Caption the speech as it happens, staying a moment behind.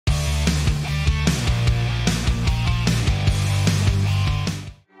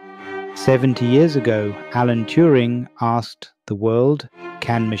70 years ago, Alan Turing asked the world,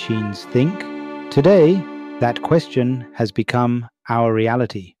 "Can machines think?" Today, that question has become our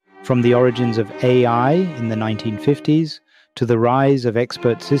reality. From the origins of AI in the 1950s, to the rise of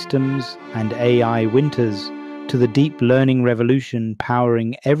expert systems and AI winters, to the deep learning revolution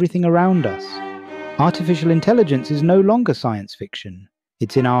powering everything around us, artificial intelligence is no longer science fiction.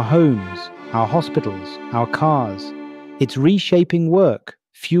 It's in our homes, our hospitals, our cars. It's reshaping work,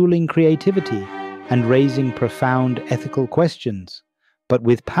 fueling creativity, and raising profound ethical questions. But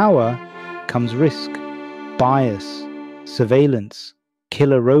with power comes risk, bias, surveillance,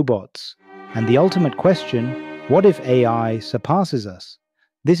 killer robots, and the ultimate question, what if AI surpasses us?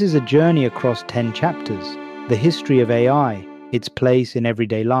 This is a journey across 10 chapters: the history of AI, its place in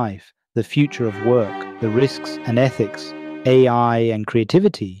everyday life, the future of work, the risks and ethics, AI and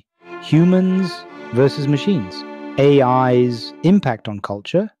creativity, humans versus machines, AI's impact on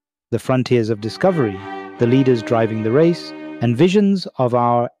culture, the frontiers of discovery, the leaders driving the race, and visions of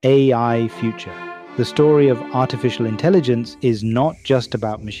our AI future. The story of artificial intelligence is not just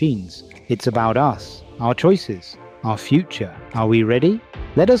about machines. It's about us, our choices, our future. Are we ready?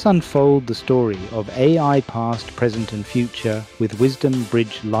 Let us unfold the story of AI past, present, and future with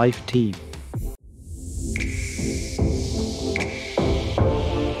Wisdom-BridgeLife team.